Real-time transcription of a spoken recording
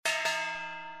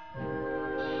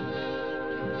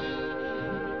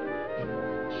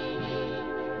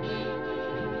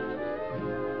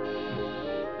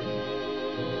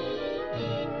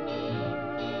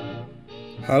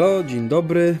Halo, dzień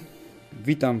dobry,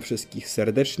 witam wszystkich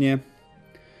serdecznie,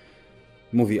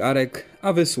 mówi Arek,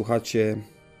 a wy słuchacie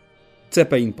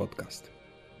CPIN Podcast.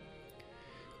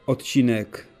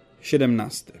 Odcinek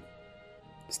 17.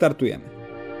 Startujemy.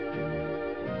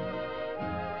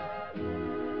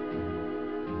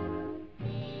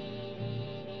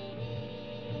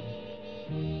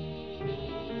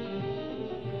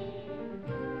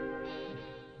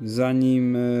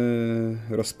 Zanim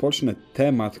rozpocznę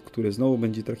temat, który znowu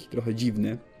będzie taki trochę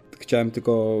dziwny, chciałem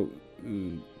tylko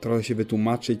trochę się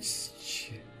wytłumaczyć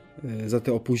za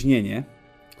to opóźnienie,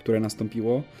 które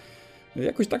nastąpiło.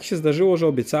 Jakoś tak się zdarzyło, że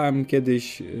obiecałem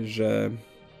kiedyś, że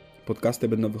podcasty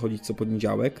będą wychodzić co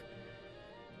poniedziałek.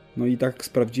 No i tak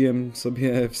sprawdziłem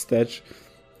sobie wstecz,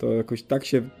 to jakoś tak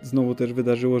się znowu też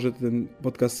wydarzyło, że ten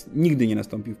podcast nigdy nie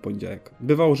nastąpił w poniedziałek.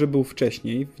 Bywał, że był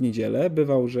wcześniej, w niedzielę,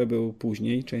 bywał, że był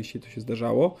później, częściej to się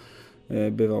zdarzało.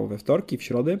 Bywał we wtorki, w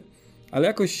środy, ale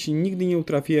jakoś nigdy nie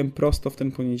utrafiłem prosto w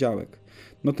ten poniedziałek.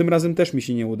 No tym razem też mi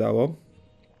się nie udało.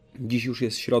 Dziś już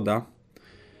jest środa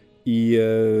i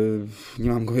nie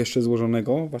mam go jeszcze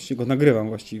złożonego, właśnie go nagrywam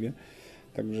właściwie.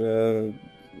 Także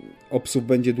obsług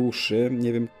będzie dłuższy,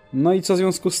 nie wiem. No i co w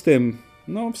związku z tym?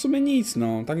 No w sumie nic,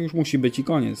 no tak już musi być i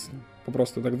koniec. Po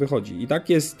prostu tak wychodzi. I tak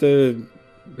jest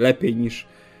lepiej niż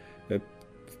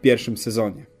w pierwszym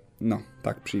sezonie. No,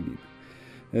 tak przyjmijmy.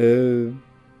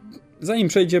 Zanim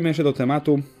przejdziemy jeszcze do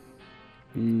tematu,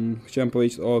 chciałem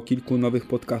powiedzieć o kilku nowych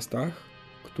podcastach,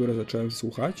 które zacząłem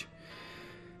słuchać.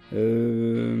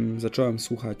 Zacząłem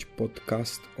słuchać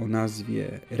podcast o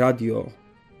nazwie Radio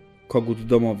Kogut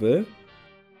Domowy.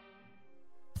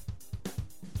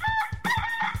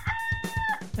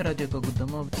 Radio Kogut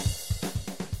Domowy.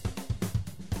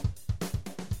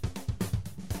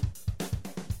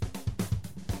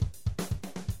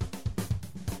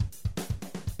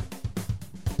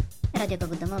 Radio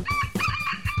Kogut Domowy.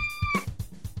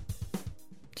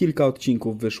 Kilka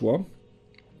odcinków wyszło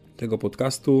tego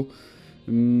podcastu.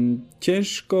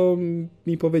 Ciężko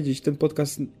mi powiedzieć, ten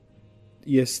podcast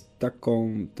jest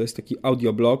to jest taki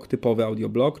audioblog, typowy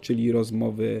audioblog, czyli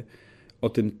rozmowy o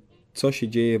tym, co się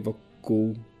dzieje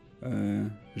wokół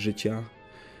życia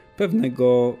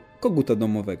pewnego koguta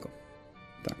domowego.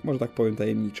 Tak, może tak powiem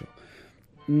tajemniczo.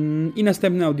 I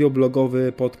następny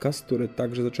audioblogowy podcast, który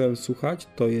także zacząłem słuchać,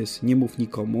 to jest Nie mów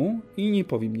nikomu i nie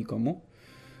powiem nikomu.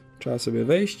 Trzeba sobie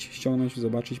wejść, ściągnąć,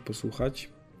 zobaczyć, posłuchać.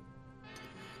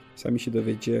 Sami się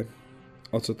dowiecie,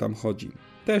 o co tam chodzi.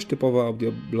 Też typowo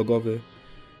audioblogowy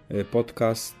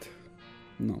podcast,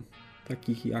 no,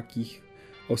 takich jakich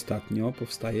ostatnio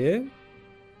powstaje,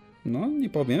 no nie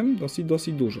powiem,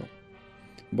 dosyć dużo.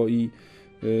 Bo i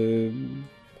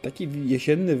taki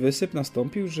jesienny wysyp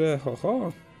nastąpił, że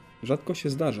rzadko się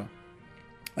zdarza.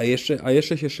 A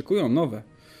jeszcze się szykują nowe.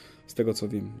 Z tego co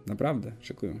wiem, naprawdę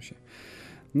szykują się.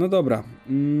 No dobra.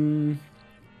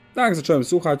 Tak, zacząłem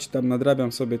słuchać, tam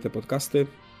nadrabiam sobie te podcasty.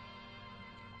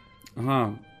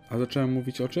 Aha, a zacząłem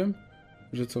mówić o czym?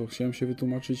 Że co, chciałem się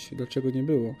wytłumaczyć, dlaczego nie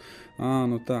było. A,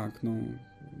 no tak, no.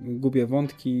 Gubię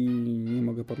wątki, nie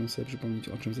mogę potem sobie przypomnieć,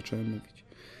 o czym zacząłem mówić.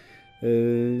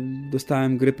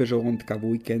 Dostałem grypę żołądka w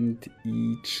weekend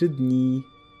i 3 dni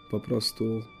po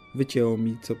prostu wycięło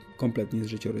mi kompletnie z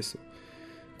życiorysu.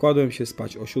 Kładłem się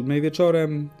spać o 7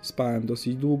 wieczorem, spałem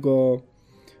dosyć długo,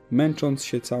 męcząc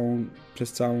się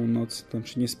przez całą noc,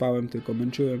 znaczy nie spałem, tylko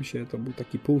męczyłem się, to był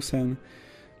taki półsen,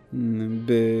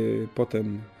 by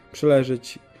potem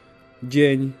przeleżeć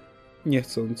dzień, nie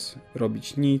chcąc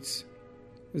robić nic.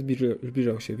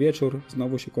 Zbliżał się wieczór,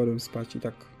 znowu się kładłem spać i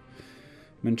tak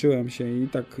męczyłem się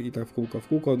i tak w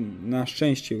kółko. Na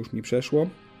szczęście już mi przeszło.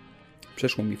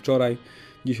 Przeszło mi wczoraj.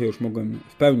 Dzisiaj już mogłem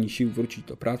w pełni sił wrócić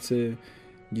do pracy.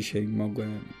 Dzisiaj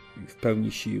mogłem w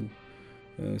pełni sił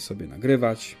sobie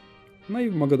nagrywać. No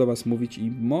i mogę do Was mówić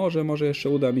i może jeszcze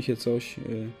uda mi się coś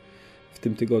w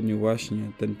tym tygodniu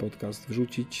właśnie ten podcast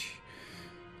wrzucić.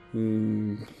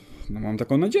 No mam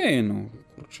taką nadzieję, no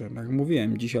kurczę, jak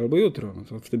mówiłem, dzisiaj albo jutro, no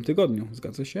to w tym tygodniu,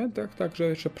 zgadza się? Tak, że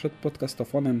jeszcze przed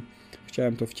podcastofonem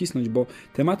chciałem to wcisnąć, bo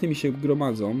tematy mi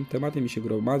się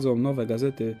gromadzą, nowe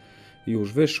gazety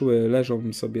już wyszły,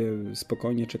 leżą sobie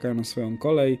spokojnie, czekają na swoją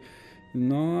kolej,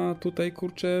 no a tutaj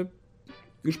kurczę,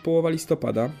 już połowa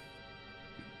listopada,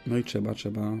 no i trzeba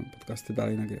podcasty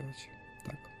dalej nagrywać,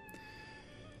 tak.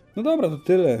 No dobra, to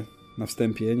tyle na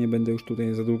wstępie, nie będę już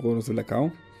tutaj za długo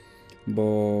rozwlekał,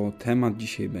 bo temat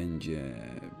dzisiaj będzie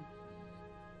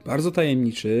bardzo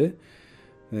tajemniczy,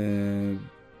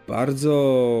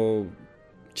 bardzo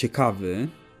ciekawy.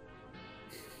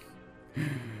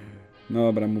 No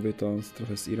dobra, mówię to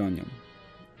trochę z ironią.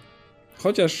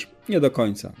 Chociaż nie do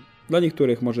końca. Dla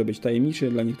niektórych może być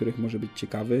tajemniczy, dla niektórych może być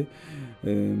ciekawy,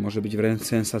 może być wręcz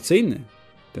sensacyjny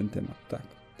ten temat, tak,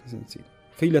 sensacyjny.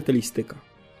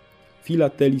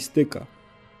 Filatelistyka,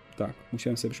 tak,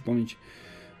 musiałem sobie przypomnieć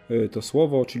to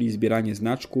słowo, czyli zbieranie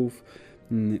znaczków.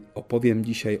 Opowiem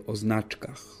dzisiaj o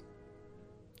znaczkach.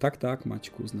 Tak,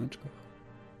 Maćku, znaczkach.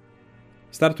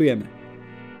 Startujemy.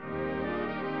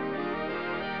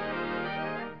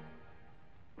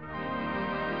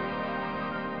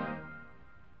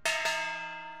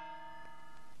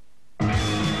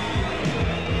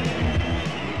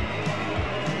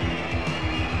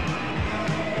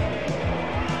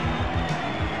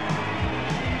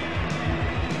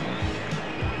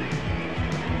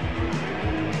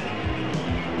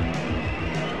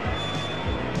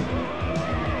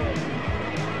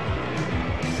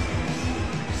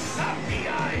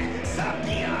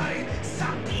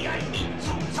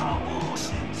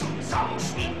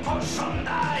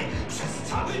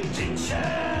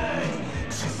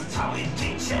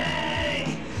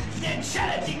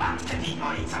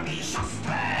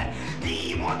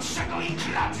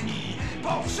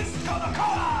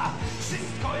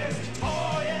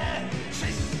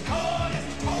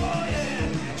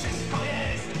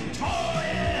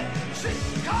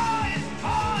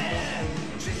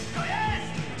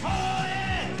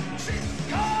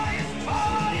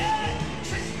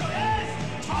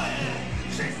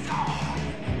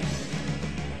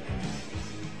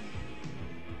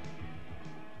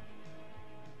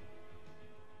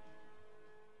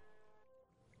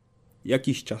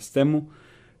 Jakiś czas temu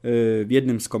w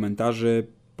jednym z komentarzy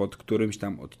pod którymś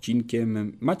tam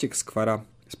odcinkiem Maciek Skwara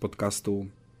z podcastu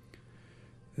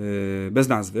bez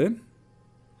nazwy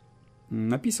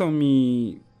napisał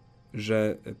mi,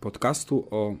 że podcastu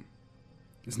o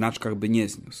znaczkach by nie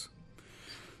zniósł.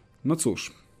 No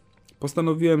cóż,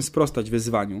 postanowiłem sprostać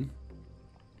wyzwaniu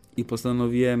i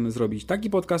postanowiłem zrobić taki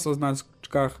podcast o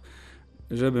znaczkach,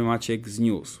 żeby Maciek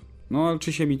zniósł. No ale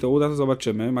czy się mi to uda, to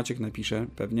zobaczymy. Maciek napisze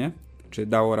pewnie, czy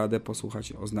dało radę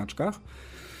posłuchać o znaczkach,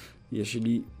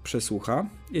 jeśli przesłucha.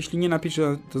 Jeśli nie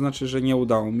napisze, to znaczy, że nie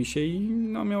udało mi się i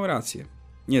no miał rację.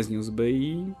 Nie zniósłby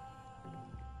i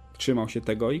trzymał się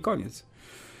tego i koniec.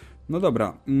 No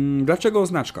dobra, dlaczego o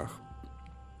znaczkach?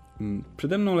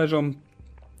 Przede mną leżą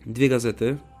dwie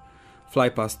gazety,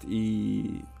 Flypast i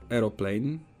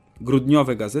Aeroplane,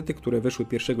 grudniowe gazety, które wyszły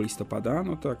 1 listopada.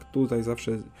 No tak, tutaj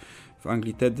zawsze w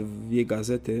Anglii te dwie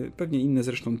gazety, pewnie inne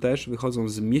zresztą też, wychodzą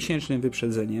z miesięcznym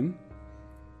wyprzedzeniem.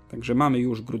 Także mamy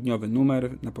już grudniowy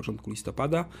numer na początku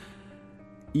listopada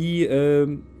i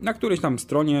na którejś tam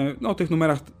stronie, no o tych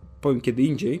numerach powiem kiedy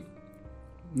indziej,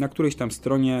 na którejś tam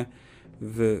stronie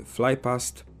w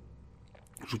Flypast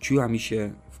rzuciła mi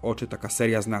się w oczy taka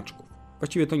seria znaczków.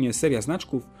 Właściwie to nie jest seria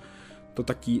znaczków, to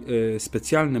taki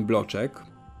specjalny bloczek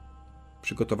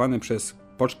przygotowany przez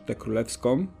Pocztę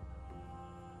Królewską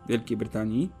Wielkiej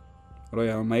Brytanii,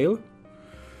 Royal Mail,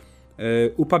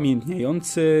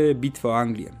 upamiętniający bitwę o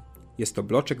Anglię. Jest to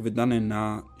bloczek wydany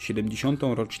na 70.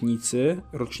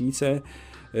 rocznicę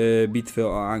bitwy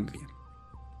o Anglię.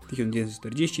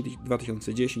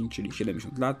 1940-2010, czyli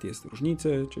 70 lat, jest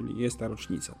różnicy, czyli jest ta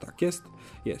rocznica. Tak,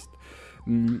 jest.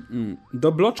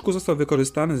 Do bloczku został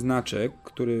wykorzystany znaczek,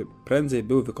 który prędzej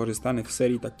był wykorzystany w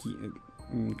serii taki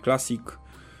Classic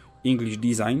English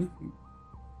Design.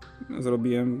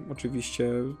 Zrobiłem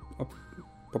oczywiście,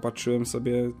 popatrzyłem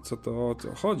sobie o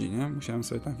co chodzi, nie? Musiałem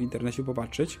sobie tam w internecie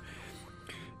popatrzeć.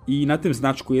 I na tym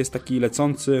znaczku jest taki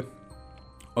lecący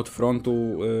od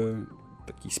frontu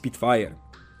taki Spitfire.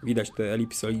 Widać te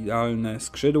elipsoidalne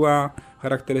skrzydła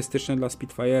charakterystyczne dla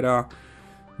Spitfire'a.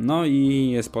 No i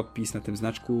jest podpis na tym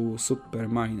znaczku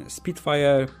Supermarine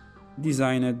Spitfire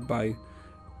designed by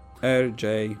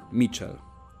R.J. Mitchell.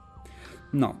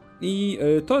 No i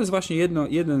to jest właśnie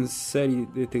jeden z serii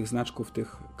tych znaczków,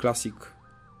 tych Classic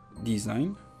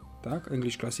Design, tak?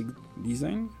 English Classic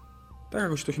Design. Tak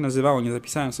jakoś to się nazywało, nie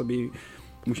zapisałem sobie i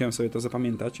musiałem sobie to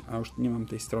zapamiętać, a już nie mam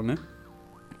tej strony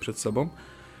przed sobą.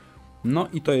 No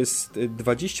i to jest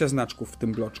 20 znaczków w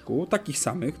tym bloczku, takich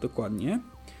samych dokładnie,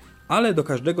 ale do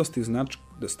każdego z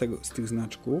tych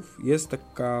znaczków jest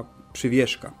taka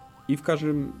przywieszka i w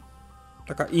każdym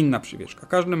taka inna przywieszka.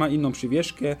 Każdy ma inną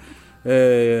przywieszkę.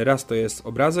 Raz to jest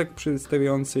obrazek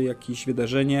przedstawiający jakieś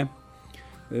wydarzenie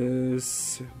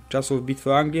z czasów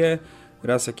bitwy o Anglię,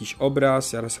 raz jakiś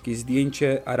obraz, raz jakieś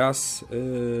zdjęcie, a raz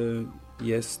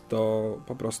jest to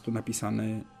po prostu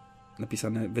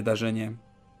napisane wydarzenie,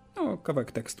 no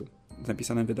kawałek tekstu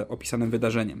opisanym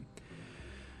wydarzeniem.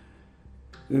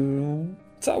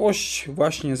 Całość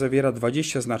właśnie zawiera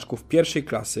 20 znaczków pierwszej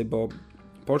klasy, bo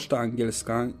poczta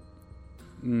angielska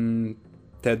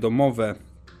te domowe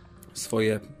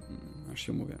swoje już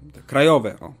się mówię, te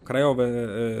krajowe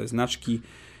znaczki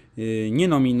nie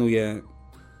nominuje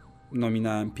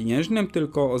nominałem pieniężnym,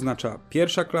 tylko oznacza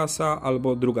pierwsza klasa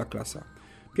albo druga klasa.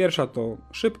 Pierwsza to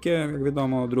szybkie, jak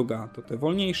wiadomo, druga to te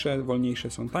wolniejsze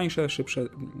są tańsze,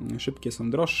 szybkie są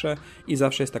droższe i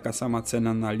zawsze jest taka sama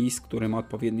cena na list, który ma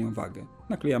odpowiednią wagę.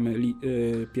 Naklejamy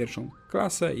pierwszą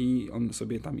klasę i on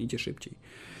sobie tam idzie szybciej,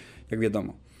 jak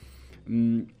wiadomo.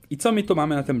 I co my tu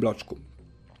mamy na tym bloczku?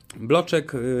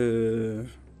 Bloczek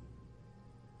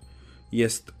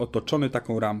jest otoczony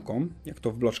taką ramką, jak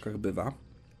to w bloczkach bywa.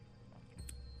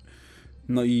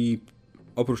 No i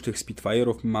oprócz tych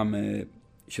Spitfire'ów mamy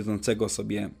siedzącego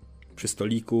sobie przy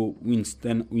stoliku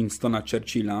Winstona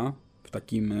Churchilla w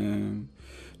takim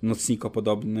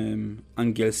nocnikopodobnym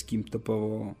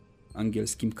typowo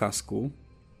angielskim kasku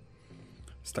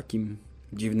z takim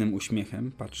dziwnym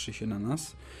uśmiechem, patrzy się na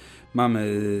nas.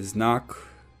 Mamy znak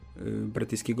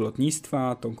brytyjskiego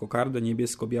lotnictwa, tą kokardę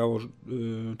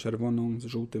niebiesko-biało-czerwoną z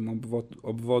żółtym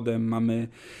obwodem. Mamy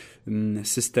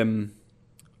system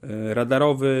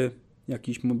radarowy,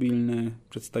 jakiś mobilny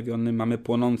przedstawiony. Mamy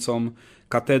płonącą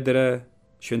katedrę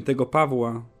świętego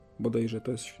Pawła, bodajże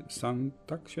to jest sam,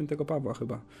 tak? Świętego Pawła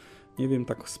chyba. Nie wiem,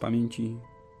 tak z pamięci,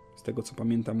 z tego co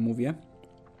pamiętam mówię.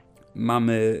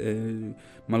 Mamy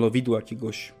malowidło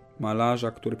jakiegoś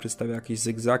malarza, który przedstawia jakieś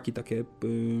zygzaki, takie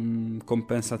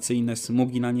kompensacyjne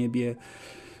smugi na niebie.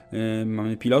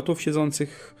 Mamy pilotów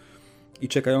siedzących i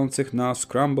czekających na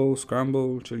scramble,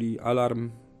 czyli alarm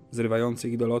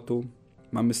zrywających ich do lotu.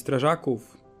 Mamy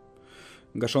strażaków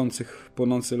gaszących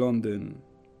płonący Londyn.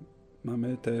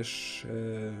 Mamy też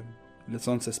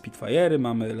lecące Spitfire'y,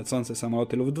 mamy lecące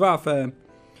samoloty Luftwaffe.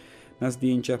 Na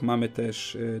zdjęciach mamy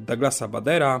też Douglasa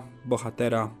Badera,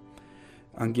 bohatera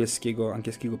angielskiego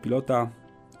pilota,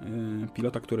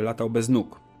 który latał bez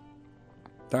nóg.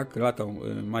 Tak, latał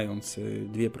mając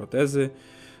dwie protezy.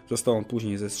 Został on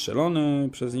później zestrzelony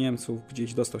przez Niemców,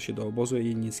 gdzieś dostał się do obozu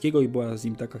jenieckiego i była z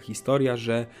nim taka historia,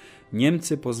 że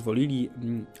Niemcy pozwolili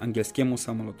angielskiemu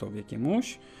samolotowi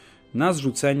jakiemuś na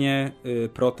zrzucenie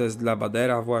protez dla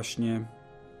Badera właśnie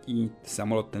i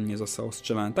samolot ten nie został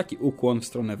ostrzelany. Taki ukłon w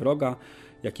stronę wroga,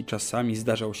 jaki czasami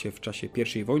zdarzał się w czasie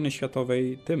I wojny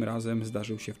światowej, tym razem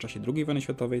zdarzył się w czasie II wojny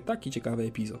światowej. Taki ciekawy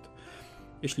epizod.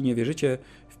 Jeśli nie wierzycie,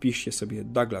 wpiszcie sobie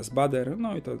Douglas Bader,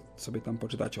 no i to sobie tam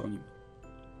poczytacie o nim.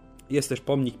 Jest też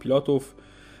pomnik pilotów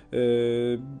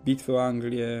bitwy o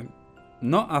Anglię.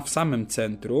 No a w samym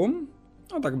centrum,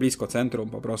 no tak blisko centrum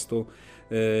po prostu,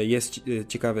 jest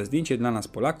ciekawe zdjęcie dla nas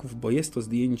Polaków, bo jest to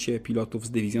zdjęcie pilotów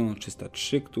z dywizjonu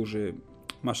 303, którzy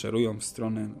maszerują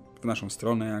w naszą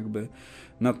stronę jakby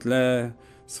na tle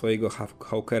swojego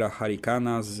Hawkera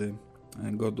Hurricana z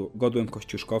godłem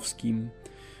kościuszkowskim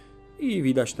i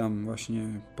widać tam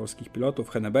właśnie polskich pilotów,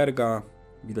 Henneberga,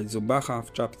 widać Zumbacha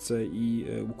w czapce i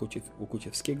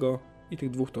Łukuciewskiego i tych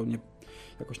dwóch to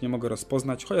jakoś nie mogę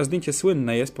rozpoznać, chociaż zdjęcie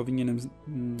słynne jest, powinienem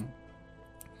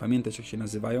pamiętać jak się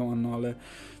nazywają, no ale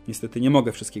niestety nie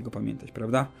mogę wszystkiego pamiętać,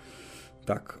 prawda?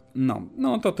 Tak,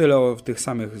 no to tyle o tych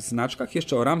samych znaczkach.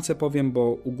 Jeszcze o ramce powiem,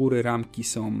 bo u góry ramki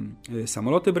są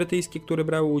samoloty brytyjskie, które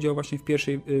brały udział właśnie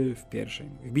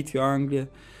w bitwie o Anglię,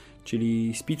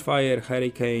 czyli Spitfire,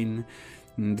 Hurricane,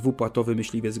 dwupłatowy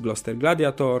myśliwiec Gloucester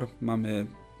Gladiator, mamy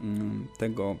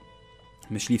tego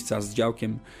myśliwca z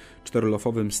działkiem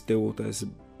czterolofowym z tyłu, to jest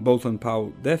Boulton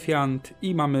Powell Defiant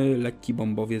i mamy lekki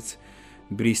bombowiec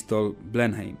Bristol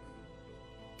Blenheim.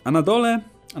 A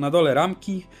na dole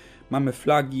ramki mamy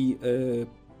flagi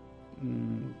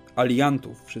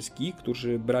aliantów wszystkich,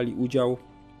 którzy brali udział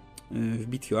w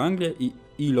bitwie o Anglię i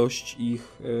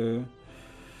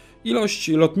ilość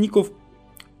lotników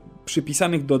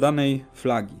przypisanych do danej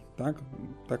flagi.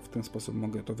 Tak w ten sposób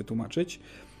mogę to wytłumaczyć.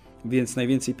 Więc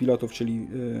najwięcej pilotów, czyli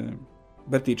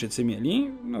Brytyjczycy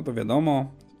mieli, no to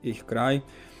wiadomo, ich kraj,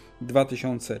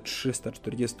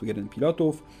 2341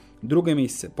 pilotów. Drugie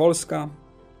miejsce Polska,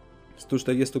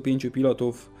 145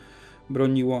 pilotów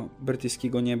broniło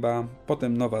brytyjskiego nieba,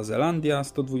 potem Nowa Zelandia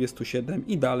 127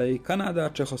 i dalej Kanada,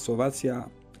 Czechosłowacja,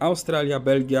 Australia,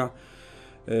 Belgia,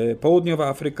 Południowa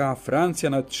Afryka, Francja,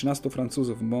 nawet 13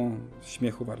 Francuzów, bo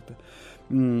śmiechu warte,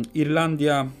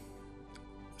 Irlandia,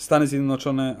 Stany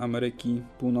Zjednoczone Ameryki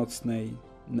Północnej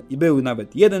i był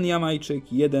nawet jeden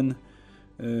Jamajczyk, jeden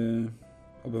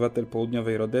obywatel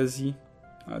Południowej Rodezji,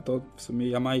 ale to w sumie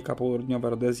Jamajka, Południowa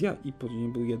Rodezja i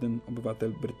później był jeden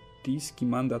obywatel brytyjski,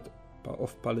 Mandate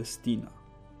of Palestina.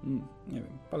 Nie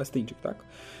wiem, Palestyńczyk, tak?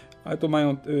 Ale to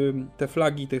mają te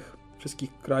flagi tych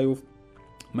wszystkich krajów,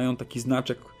 mają taki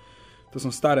znaczek, to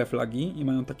są stare flagi i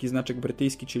mają taki znaczek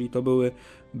brytyjski, czyli to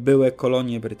były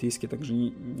kolonie brytyjskie, także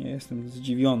nie jestem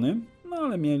zdziwiony, no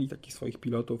ale mieli takich swoich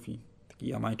pilotów i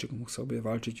taki Jamajczyk mógł sobie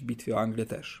walczyć w bitwie o Anglię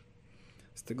też.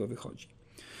 Z tego wychodzi.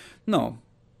 No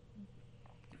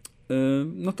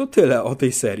to tyle o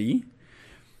tej serii.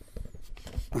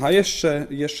 A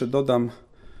jeszcze dodam,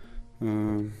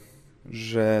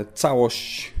 że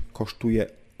całość kosztuje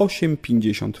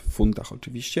 8,50 w funtach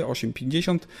oczywiście,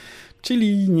 8,50,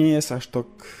 czyli nie jest aż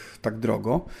tak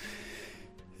drogo.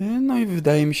 No i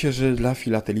wydaje mi się, że dla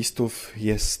filatelistów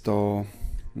jest to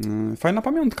fajna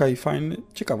pamiątka i fajna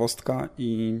ciekawostka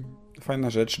i fajna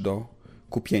rzecz do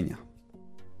kupienia.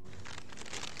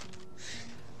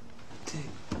 Ty,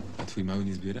 a twój mały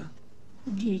nie zbiera?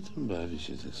 Gdzie tam bawi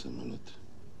się te samoloty?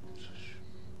 Coś.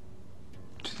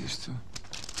 Czy wiesz co?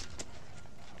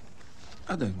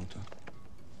 A daj mu to.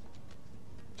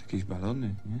 Jakieś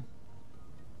balony, nie?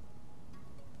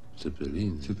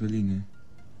 Cepeliny. Cepeliny.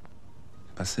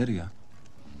 Chyba seria.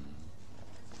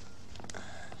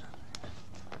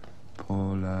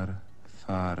 Polar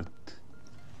Fart.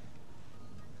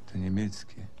 To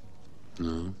niemieckie.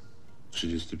 No,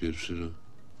 31 rok.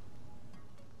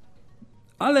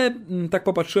 Ale tak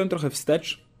popatrzyłem trochę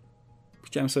wstecz.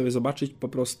 Chciałem sobie zobaczyć po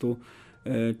prostu,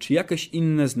 czy jakieś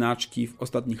inne znaczki w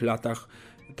ostatnich latach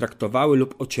traktowały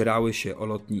lub ocierały się o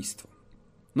lotnictwo.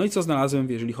 No i co znalazłem,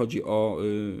 jeżeli chodzi o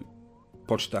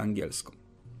pocztę angielską.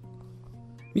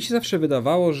 Mi się zawsze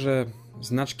wydawało, że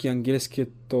znaczki angielskie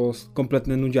to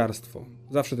kompletne nudziarstwo.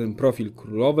 Zawsze ten profil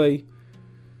królowej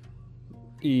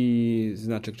i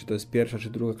znaczek, czy to jest pierwsza, czy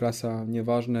druga klasa,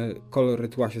 nieważne, kolory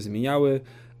tła się zmieniały,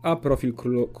 a profil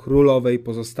królowej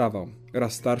pozostawał.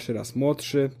 Raz starszy, raz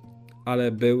młodszy,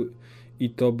 ale był i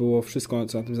to było wszystko,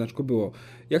 co na tym znaczku było.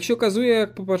 Jak się okazuje,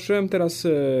 jak popatrzyłem teraz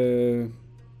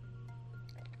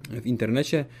w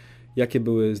internecie, jakie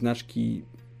były znaczki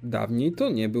dawniej, to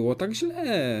nie było tak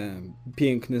źle.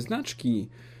 Piękne znaczki,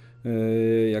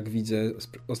 jak widzę, z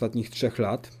ostatnich 3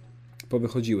 lat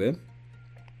powychodziły.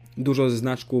 Dużo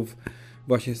znaczków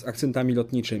właśnie z akcentami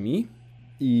lotniczymi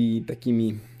i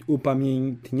takimi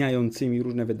upamiętniającymi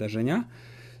różne wydarzenia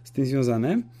z tym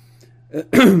związane.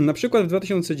 Na przykład w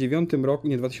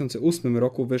 2008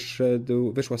 roku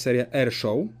wyszła seria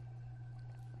Airshow.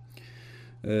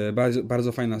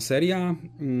 Bardzo fajna seria,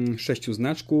 6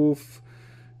 znaczków.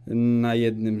 Na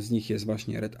jednym z nich jest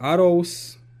właśnie Red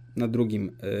Arrows, na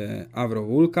drugim Avro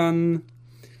Vulcan.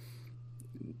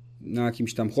 Na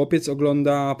jakimś tam chłopiec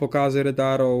ogląda pokazy Red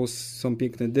Arrows, są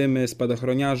piękne dymy,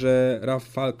 spadochroniarze, RAF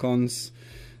Falcons,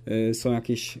 są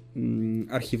jakieś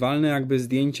archiwalne jakby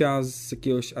zdjęcia z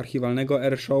jakiegoś archiwalnego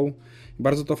airshow.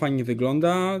 Bardzo to fajnie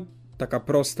wygląda, taka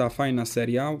prosta, fajna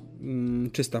seria,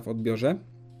 czysta w odbiorze.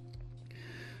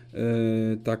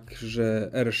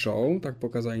 Także airshow, tak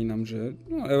pokazali nam, że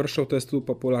airshow to jest tu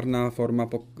popularna forma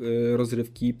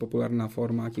rozrywki, popularna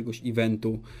forma jakiegoś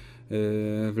eventu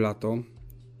w lato.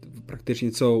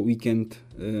 Praktycznie co weekend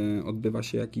odbywa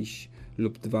się jakiś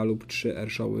lub 2 lub 3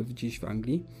 airshowy gdzieś w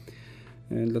Anglii.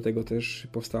 Dlatego też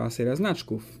powstała seria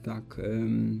znaczków. Tak.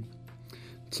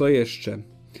 Co jeszcze?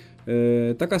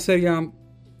 Taka seria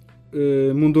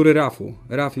mundury RAF-u.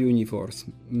 RAF Uniforms.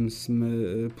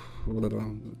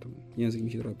 Język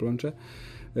mi się trochę plącze.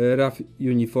 RAF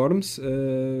Uniforms,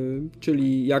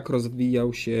 czyli jak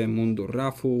rozwijał się mundur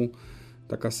RAF-u.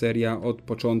 Taka seria od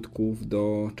początków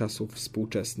do czasów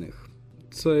współczesnych.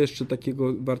 Co jeszcze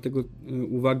takiego wartego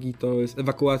uwagi, to jest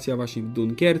ewakuacja właśnie w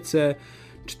Dunkierce.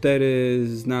 4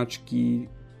 znaczki,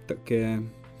 takie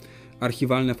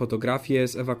archiwalne fotografie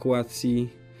z ewakuacji.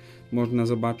 Można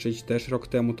zobaczyć też rok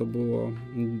temu, to było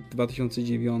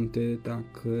 2009,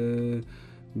 tak,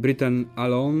 Britain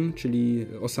Alone, czyli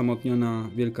osamotniona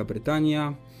Wielka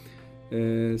Brytania.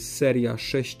 Seria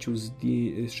 6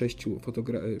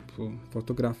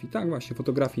 fotografii, tak właśnie,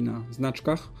 fotografii na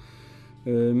znaczkach.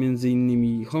 Między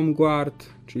innymi Home Guard,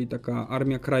 czyli taka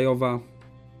armia krajowa,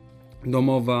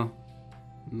 domowa,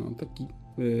 no taki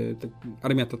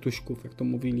armia tatuśków, jak to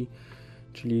mówili,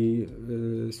 czyli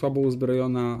słabo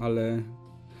uzbrojona, ale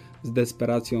z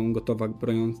desperacją gotowa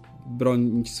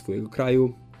bronić swojego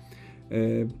kraju.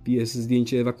 Jest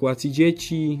zdjęcie ewakuacji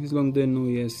dzieci z Londynu,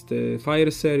 jest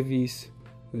Fire Service,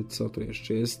 co to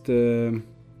jeszcze jest?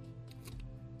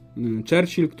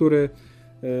 Churchill, który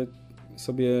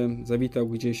sobie zawitał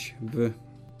gdzieś w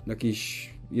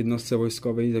jakiejś jednostce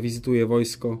wojskowej, zawizytuje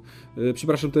wojsko.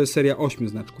 Przepraszam, to jest seria 8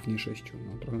 znaczków, nie 6.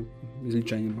 No, trochę z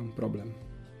liczeniem mam problem.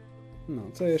 No,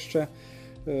 co jeszcze?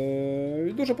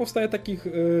 Dużo powstaje takich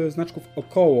znaczków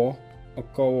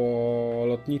około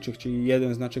lotniczych, czyli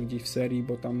jeden znaczek gdzieś w serii,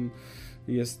 bo tam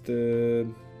jest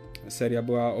seria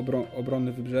była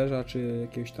obrony wybrzeża, czy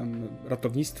jakiegoś tam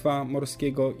ratownictwa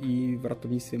morskiego i w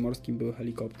ratownictwie morskim był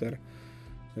helikopter,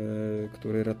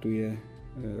 który ratuje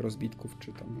rozbitków,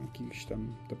 czy tam jakichś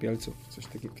tam topielców,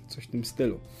 coś w tym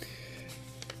stylu.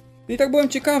 I tak byłem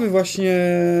ciekawy właśnie,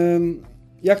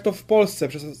 jak to w Polsce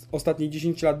przez ostatnie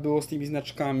 10 lat było z tymi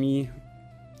znaczkami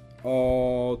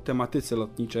o tematyce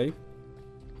lotniczej.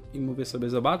 I mówię sobie,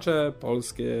 zobaczę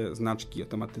polskie znaczki o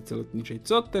tematyce lotniczej,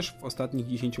 co też w ostatnich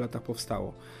 10 latach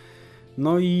powstało.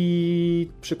 No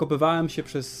i przekopywałem się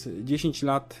przez 10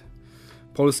 lat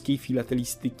polskiej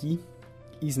filatelistyki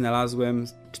i znalazłem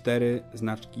 4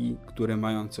 znaczki, które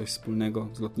mają coś wspólnego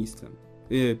z lotnictwem.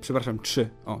 Przepraszam, 3.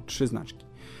 3 znaczki.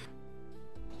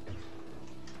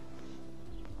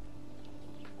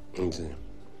 Gdzie?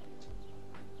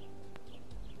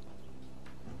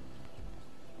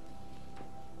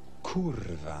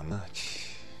 Kurwa mać.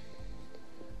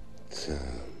 Co?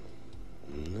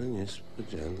 No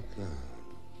niespodzianka.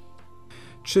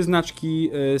 3 znaczki,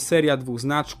 seria 2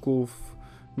 znaczków.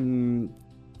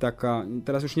 Taka,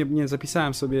 teraz już nie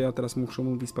zapisałem sobie, ja teraz muszę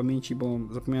mówić z pamięci, bo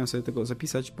zapomniałem sobie tego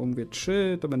zapisać, bo mówię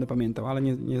 3, to będę pamiętał, ale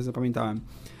nie zapamiętałem,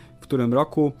 w którym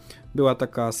roku. Była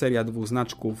taka seria 2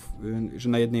 znaczków, że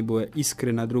na jednej były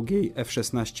Iskry, na drugiej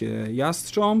F-16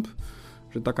 Jastrząb,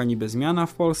 że taka niby zmiana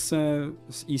w Polsce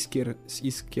z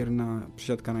Iskier na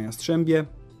przesiadka na Jastrzębie.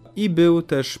 I był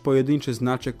też pojedynczy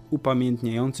znaczek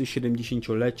upamiętniający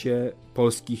 70-lecie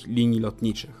polskich linii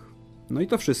lotniczych. No i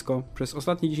to wszystko. Przez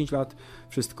ostatnie 10 lat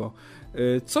wszystko.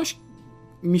 Coś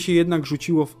mi się jednak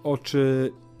rzuciło w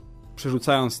oczy,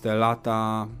 przerzucając te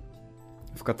lata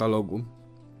w katalogu.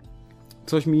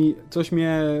 Coś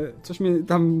mnie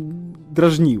tam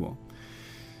drażniło.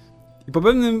 I po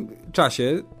pewnym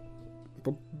czasie,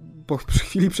 po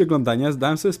chwili przeglądania,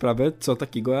 zdałem sobie sprawę, co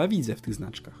takiego ja widzę w tych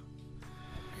znaczkach.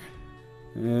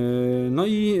 No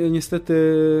i niestety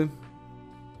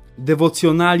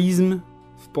dewocjonalizm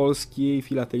w polskiej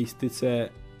filatelistyce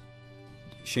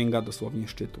sięga dosłownie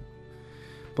szczytu.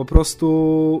 Po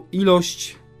prostu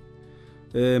ilość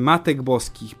matek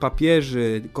boskich,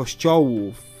 papieży,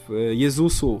 kościołów,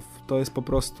 Jezusów to jest po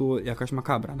prostu jakaś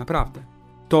makabra, naprawdę.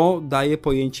 To daje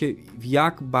pojęcie, w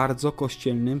jak bardzo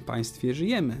kościelnym państwie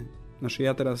żyjemy. Znaczy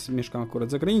ja teraz mieszkam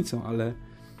akurat za granicą, ale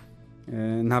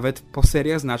nawet po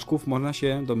seriach znaczków można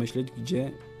się domyśleć,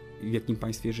 gdzie i w jakim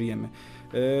państwie żyjemy.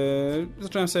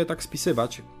 Zacząłem sobie tak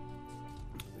spisywać.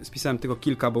 Spisałem tylko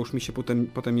kilka, bo już mi się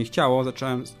potem nie chciało.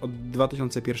 Zacząłem od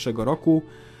 2001 roku.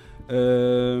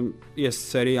 Jest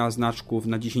seria znaczków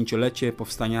na 10-lecie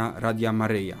powstania Radia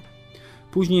Maryja.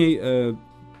 Później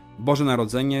Boże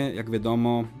Narodzenie, jak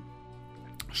wiadomo,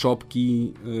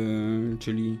 szopki,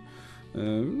 czyli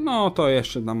no to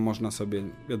jeszcze tam można sobie,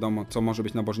 wiadomo, co może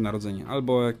być na Boże Narodzenie.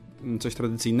 Albo coś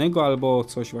tradycyjnego, albo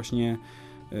coś właśnie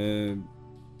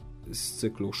z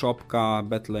cyklu szopka,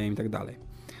 Betlejem i tak dalej.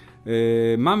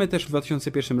 Mamy też w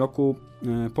 2001 roku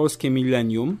polskie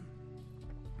milenium.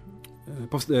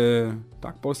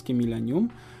 Polskie milenium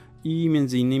i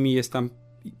między innymi jest tam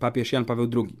papież Jan Paweł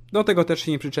II. Do tego też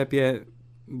się nie przyczepię,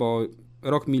 bo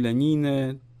rok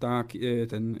milenijny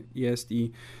ten jest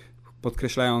i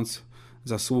podkreślając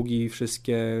zasługi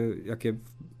wszystkie, jakie w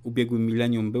ubiegłym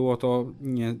milenium było, to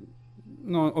nie,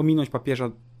 ominąć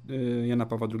papieża Jana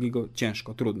Pawła II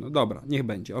ciężko, trudno. Dobra, niech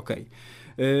będzie, okej.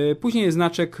 Później jest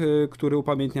znaczek, który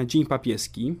upamiętnia Dzień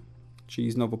Papieski,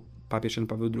 czyli znowu papież Jan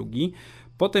Paweł II.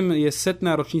 Potem jest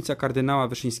 100. rocznica kardynała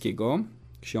Wyszyńskiego,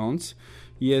 ksiądz.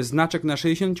 Jest znaczek na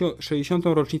 60.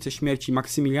 rocznicę śmierci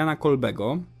Maksymiliana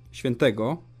Kolbego,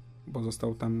 świętego, bo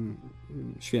został tam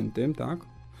świętym, tak?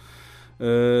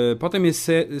 Potem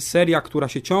jest seria, która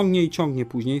się ciągnie i ciągnie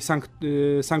później,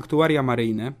 Sanktuaria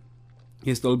Maryjne.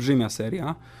 Jest to olbrzymia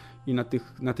seria i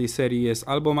na tej serii jest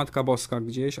albo Matka Boska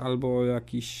gdzieś, albo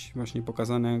jakieś właśnie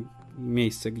pokazane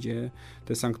miejsce, gdzie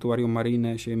te sanktuarium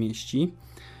maryjne się mieści.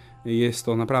 Jest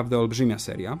to naprawdę olbrzymia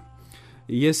seria.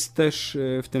 Jest też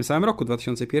w tym samym roku,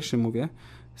 2001 mówię,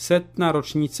 100.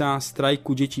 rocznica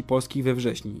strajku dzieci polskich we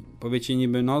wrześniu. Powiecie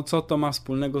niby, co to ma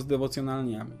wspólnego z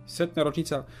dewocjonalniami? 100.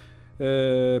 rocznica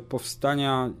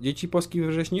powstania dzieci polskich we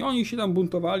wrześniu. Oni się tam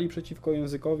buntowali przeciwko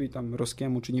językowi tam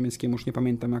roskiemu czy niemieckiemu, już nie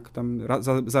pamiętam jak tam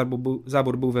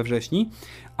zabór był we wrześniu.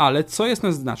 Ale co jest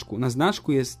na znaczku? Na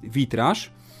znaczku jest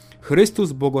witraż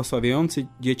Chrystus błogosławiający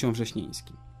dzieciom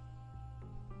wrześnieńskim.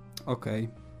 Okej.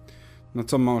 No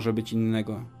co może być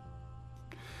innego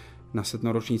na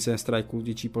 100. rocznicę strajku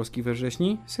dzieci polskich we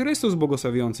wrześniu? Chrystus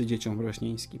błogosławiający dzieciom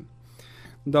wrześnieńskim.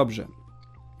 Dobrze.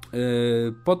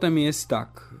 Potem jest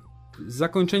tak.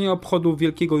 Zakończenie obchodów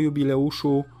wielkiego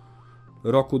jubileuszu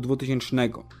roku 2000.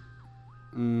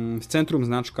 W centrum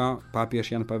znaczka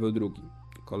papież Jan Paweł II.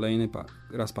 Kolejny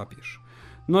raz papież.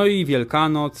 No i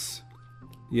Wielkanoc.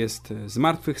 Jest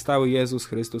zmartwychwstały Jezus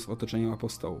Chrystus w otoczeniu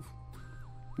apostołów.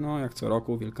 No, jak co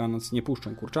roku, Wielkanoc, nie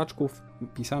puszczą kurczaczków,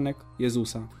 pisanek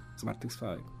Jezusa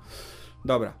zmartwychwstałego.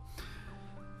 Dobra.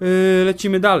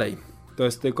 Lecimy dalej. To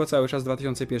jest tylko cały czas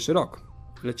 2001 rok.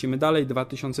 Lecimy dalej,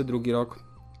 2002 rok.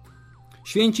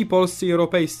 Święci polscy i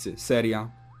europejscy,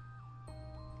 seria.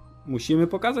 Musimy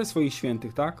pokazać swoich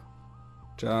świętych, tak?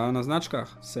 Trzeba na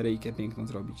znaczkach seryjkę piękną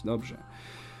zrobić, dobrze.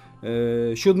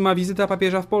 7. wizyta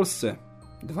papieża w Polsce.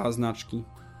 2 znaczki.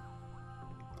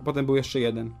 A potem był jeszcze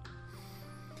jeden.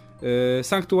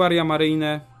 Sanktuaria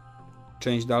maryjne.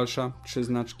 Część dalsza. 3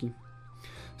 znaczki.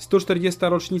 140.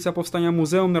 rocznica powstania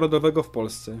Muzeum Narodowego w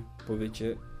Polsce.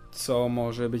 Powiecie, co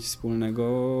może być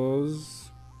wspólnego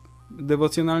z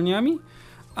dewocjonalniami?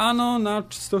 Ano, na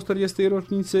 140.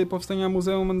 rocznicy powstania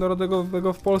Muzeum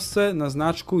Narodowego w Polsce na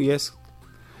znaczku jest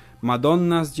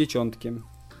Madonna z dzieciątkiem.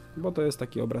 Bo to jest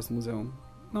taki obraz muzeum.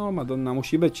 No, Madonna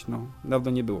musi być, no.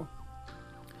 Dawno nie było.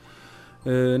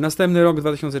 Następny rok,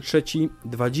 2003.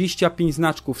 25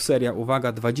 znaczków seria.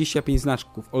 Uwaga, 25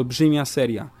 znaczków. Olbrzymia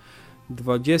seria.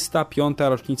 25.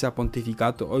 rocznica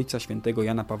pontyfikatu Ojca Świętego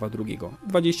Jana Pawła II.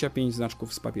 25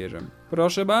 znaczków z papieżem.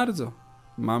 Proszę bardzo.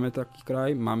 Mamy taki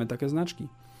kraj, mamy takie znaczki.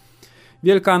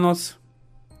 Wielkanoc.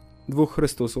 2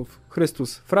 Chrystusów.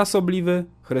 Chrystus frasobliwy,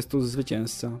 Chrystus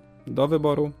zwycięzca. Do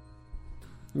wyboru.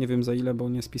 Nie wiem za ile, bo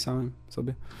nie spisałem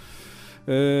sobie.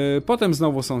 Potem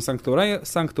znowu są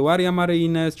sanktuaria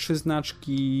maryjne, 3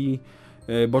 znaczki.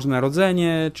 Boże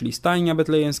Narodzenie, czyli stajnia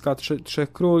betlejemska, 3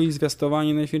 króli,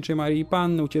 zwiastowanie Najświętszej Maryi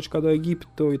Panny, ucieczka do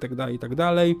Egiptu itd.,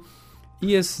 itd. I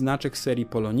jest znaczek serii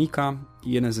Polonika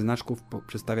i jeden ze znaczków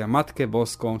przedstawia Matkę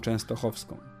Boską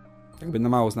Częstochowską. Jakby na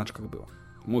mało znaczkach było.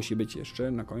 Musi być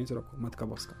jeszcze na koniec roku Matka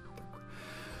Boska. Tak.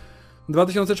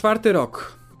 2004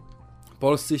 rok.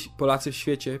 Polacy w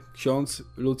świecie. Ksiądz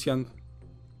Lucjan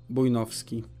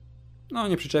Bujnowski. No,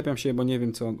 nie przyczepiam się, bo nie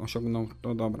wiem, co on osiągnął.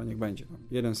 No dobra, niech będzie.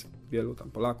 Jeden z wielu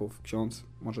tam Polaków, ksiądz,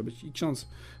 może być i ksiądz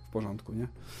w porządku, nie?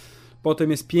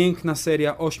 Potem jest piękna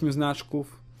seria 8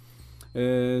 znaczków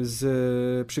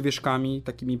z przywieszkami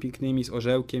takimi pięknymi, z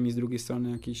orzełkiem i z drugiej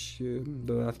strony jakieś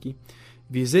dodatki.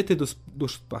 Wizyty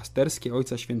duszpasterskie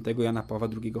Ojca Świętego Jana Pawła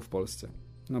II w Polsce.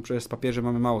 No przecież z papieżem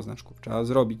mamy mało znaczków. Trzeba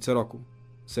zrobić co roku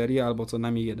serię albo co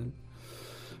najmniej jeden.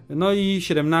 No i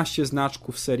 17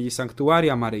 znaczków serii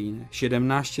Sanktuaria Maryjne.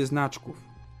 17 znaczków.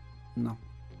 No.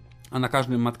 A na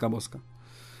każdym Matka Boska.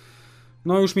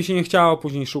 No już mi się nie chciało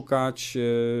później szukać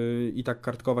i tak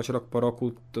kartkować rok po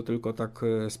roku. To tylko tak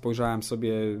spojrzałem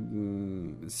sobie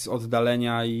z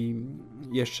oddalenia i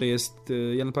jeszcze jest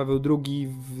Jan Paweł II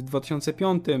w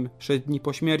 2005. 6 dni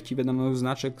po śmierci wydano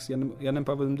znaczek z Janem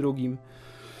Pawłem II.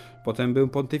 Potem był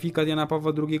pontyfikat Jana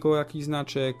Pawła II, jakiś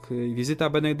znaczek, wizyta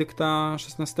Benedykta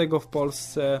XVI w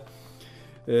Polsce,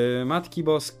 Matki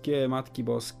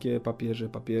Boskie, papieże,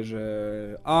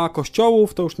 a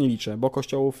kościołów to już nie liczę, bo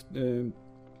kościołów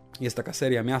jest taka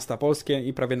seria Miasta Polskie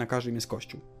i prawie na każdym jest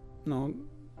kościół. No,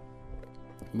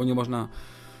 bo nie można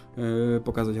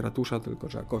pokazać ratusza, tylko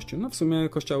trzeba kościół. No w sumie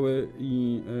kościoły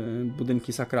i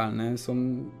budynki sakralne są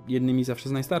jednymi zawsze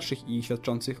z najstarszych i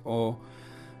świadczących o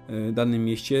danym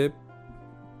mieście,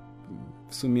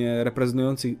 w sumie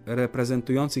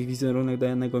reprezentujących wizerunek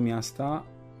danego miasta.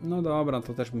 No dobra,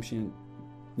 to też bym się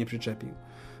nie przyczepił.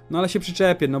 No ale się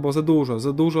przyczepię, no bo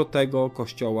za dużo tego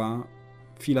kościoła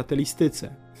w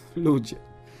filatelistyce. Ludzie.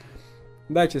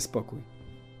 Dajcie spokój.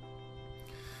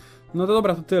 No to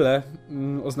dobra, to tyle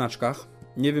o znaczkach.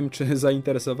 Nie wiem, czy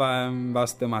zainteresowałem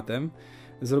was tematem.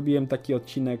 Zrobiłem taki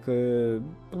odcinek.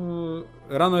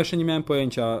 Rano jeszcze nie miałem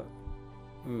pojęcia,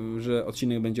 że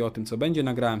odcinek będzie o tym, co będzie.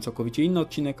 Nagrałem całkowicie inny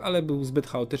odcinek, ale był zbyt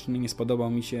chaotyczny, nie spodobał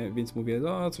mi się, więc mówię,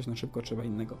 coś na szybko, trzeba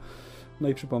innego. No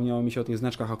i przypomniało mi się o tych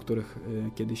znaczkach, o których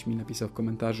kiedyś mi napisał w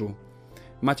komentarzu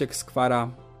Maciek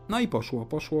Skwara. No i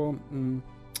poszło.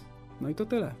 No i to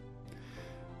tyle.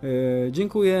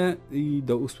 Dziękuję i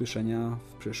do usłyszenia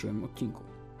w przyszłym odcinku.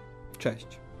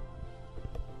 Cześć.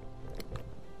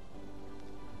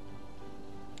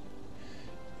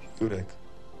 Jurek,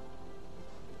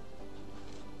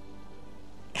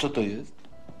 Co to jest?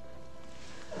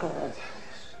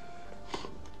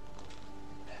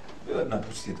 byłem na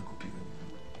poczcie, to kupiłem.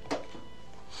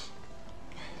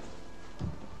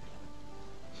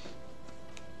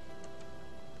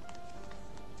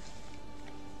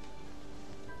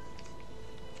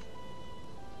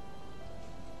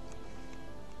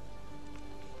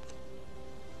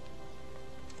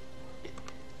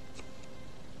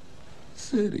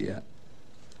 Syria.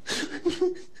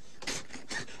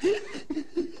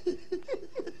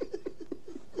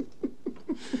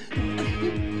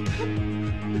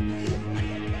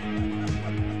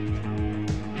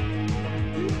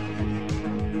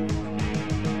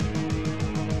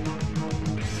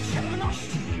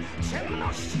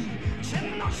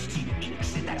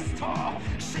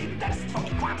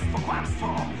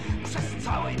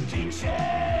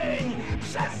 cień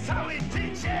przez cały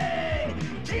tydzień.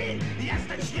 Ty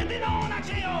jesteś jedyną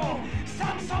nadzieją,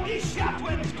 sam sobie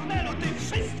światłem w tunelu tych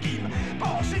wszystkich